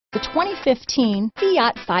The 2015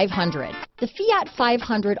 Fiat 500. The Fiat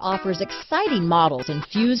 500 offers exciting models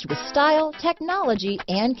infused with style, technology,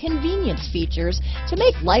 and convenience features to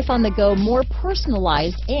make life on the go more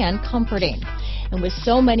personalized and comforting. And with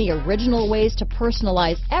so many original ways to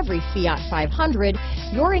personalize every Fiat 500,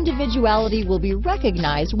 your individuality will be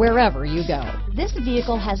recognized wherever you go. This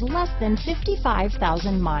vehicle has less than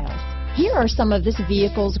 55,000 miles. Here are some of this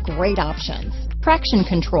vehicle's great options: traction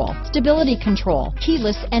control, stability control,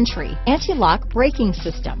 keyless entry, anti-lock braking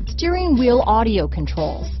system, steering wheel audio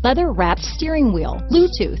controls, leather-wrapped steering wheel,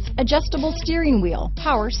 Bluetooth, adjustable steering wheel,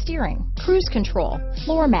 power steering, cruise control,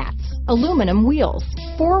 floor mats, aluminum wheels,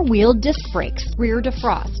 four-wheel disc brakes, rear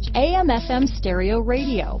defrost, AM/FM stereo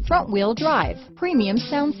radio, front-wheel drive, premium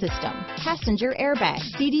sound system, passenger airbag,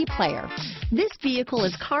 CD player. This vehicle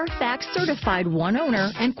is CARFAX certified one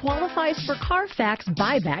owner and qualifies for CARFAX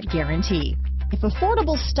buyback guarantee. If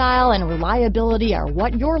affordable style and reliability are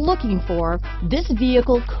what you're looking for, this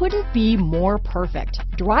vehicle couldn't be more perfect.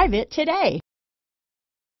 Drive it today.